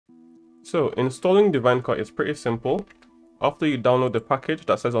So installing DivineCut is pretty simple. After you download the package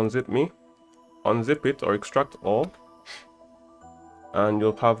that says unzip me, unzip it or extract all, and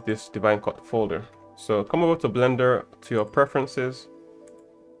you'll have this DivineCut folder. So come over to Blender, to your preferences,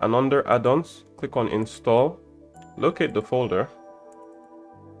 and under add-ons, click on install, locate the folder,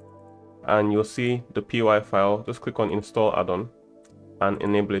 and you'll see the py file. Just click on install add-on and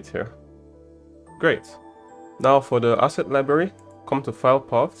enable it here. Great. Now for the asset library, come to file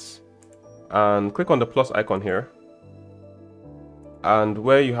paths and click on the plus icon here, and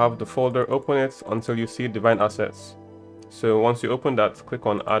where you have the folder, open it until you see Divine Assets. So once you open that, click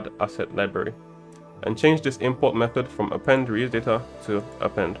on add asset library and change this import method from append reuse data to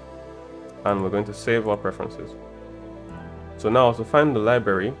append, and we're going to save our preferences. So now to find the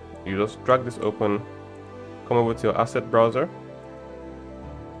library, you just drag this open, come over to your asset browser,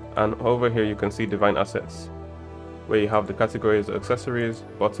 and over here you can see Divine Assets, where you have the categories accessories,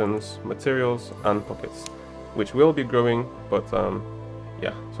 buttons, materials, and pockets, which will be growing, but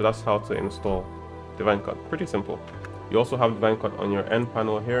yeah, so that's how to install DivineCut. Pretty simple. You also have DivineCut on your end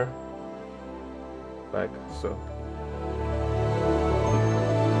panel here, like so.